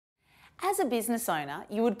As a business owner,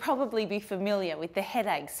 you would probably be familiar with the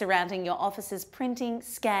headaches surrounding your office's printing,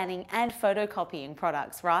 scanning and photocopying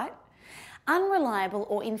products, right? Unreliable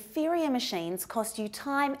or inferior machines cost you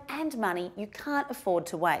time and money you can't afford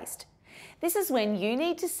to waste. This is when you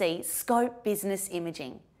need to see Scope Business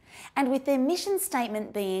Imaging. And with their mission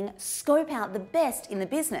statement being scope out the best in the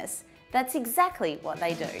business, that's exactly what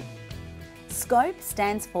they do. Scope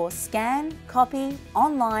stands for Scan, Copy,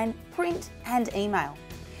 Online, Print and Email.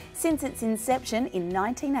 Since its inception in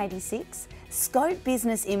 1986, Scope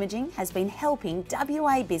Business Imaging has been helping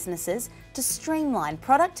WA businesses to streamline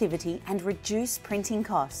productivity and reduce printing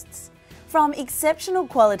costs. From exceptional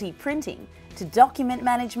quality printing to document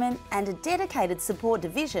management and a dedicated support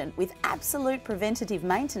division with absolute preventative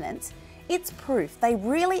maintenance, it's proof they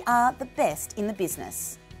really are the best in the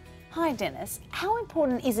business. Hi Dennis, how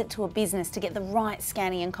important is it to a business to get the right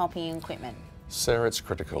scanning and copying equipment? Sarah, it's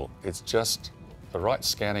critical. It's just the right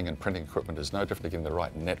scanning and printing equipment is no different than getting the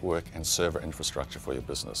right network and server infrastructure for your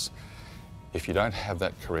business. If you don't have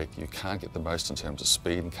that correct, you can't get the most in terms of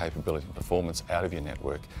speed and capability and performance out of your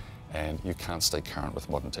network, and you can't stay current with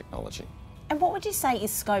modern technology. And what would you say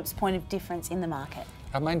is Scope's point of difference in the market?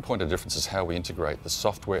 Our main point of difference is how we integrate the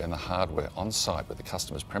software and the hardware on site with the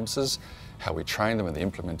customer's premises, how we train them in the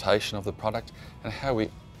implementation of the product, and how we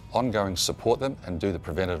ongoing support them and do the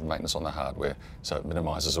preventative maintenance on the hardware so it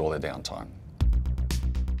minimises all their downtime.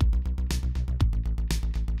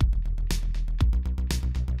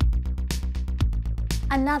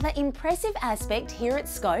 Another impressive aspect here at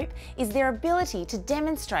Scope is their ability to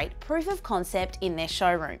demonstrate proof of concept in their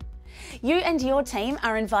showroom. You and your team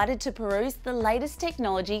are invited to peruse the latest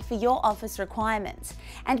technology for your office requirements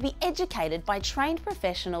and be educated by trained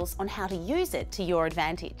professionals on how to use it to your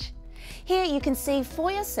advantage. Here you can see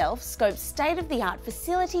for yourself Scope's state-of-the-art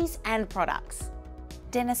facilities and products.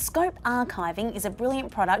 Dennis, Scope Archiving is a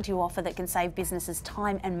brilliant product you offer that can save businesses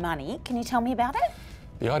time and money. Can you tell me about it?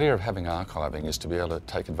 The idea of having archiving is to be able to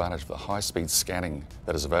take advantage of the high-speed scanning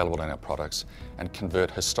that is available in our products and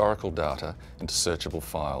convert historical data into searchable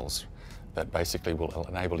files that basically will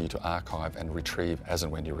enable you to archive and retrieve as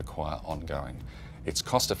and when you require ongoing. It's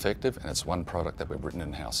cost-effective and it's one product that we've written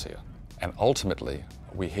in-house here. And ultimately,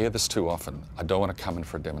 we hear this too often, I don't want to come in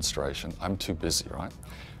for a demonstration, I'm too busy, right?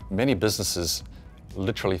 Many businesses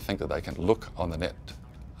literally think that they can look on the net,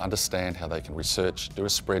 understand how they can research, do a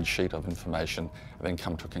spreadsheet of information, and then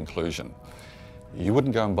come to a conclusion. You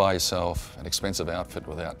wouldn't go and buy yourself an expensive outfit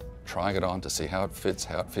without trying it on to see how it fits,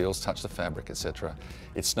 how it feels, touch the fabric, etc.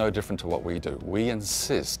 It's no different to what we do. We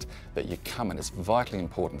insist that you come in. It's vitally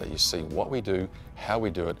important that you see what we do, how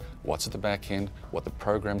we do it, what's at the back end, what the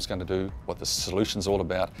program's going to do, what the solution's all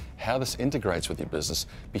about, how this integrates with your business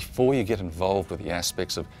before you get involved with the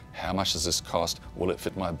aspects of how much does this cost, will it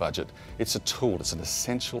fit my budget. It's a tool, it's an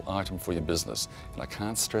essential item for your business. And I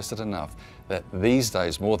can't stress it enough that these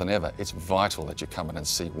days, more than ever, it's vital that you come in and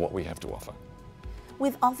see what we have to offer.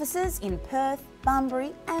 With offices in Perth,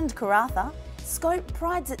 Bunbury and Karratha, Scope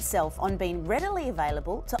prides itself on being readily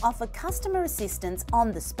available to offer customer assistance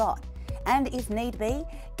on the spot and, if need be,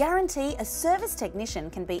 guarantee a service technician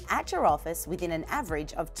can be at your office within an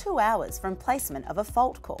average of 2 hours from placement of a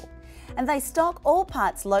fault call. And they stock all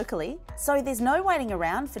parts locally, so there's no waiting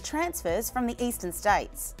around for transfers from the eastern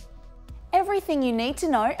states. Everything you need to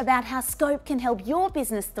know about how Scope can help your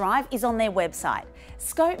business thrive is on their website,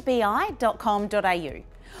 scopebi.com.au.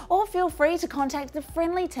 Or feel free to contact the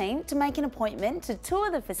friendly team to make an appointment to tour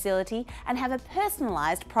the facility and have a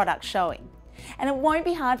personalised product showing. And it won't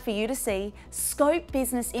be hard for you to see Scope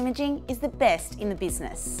Business Imaging is the best in the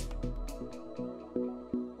business.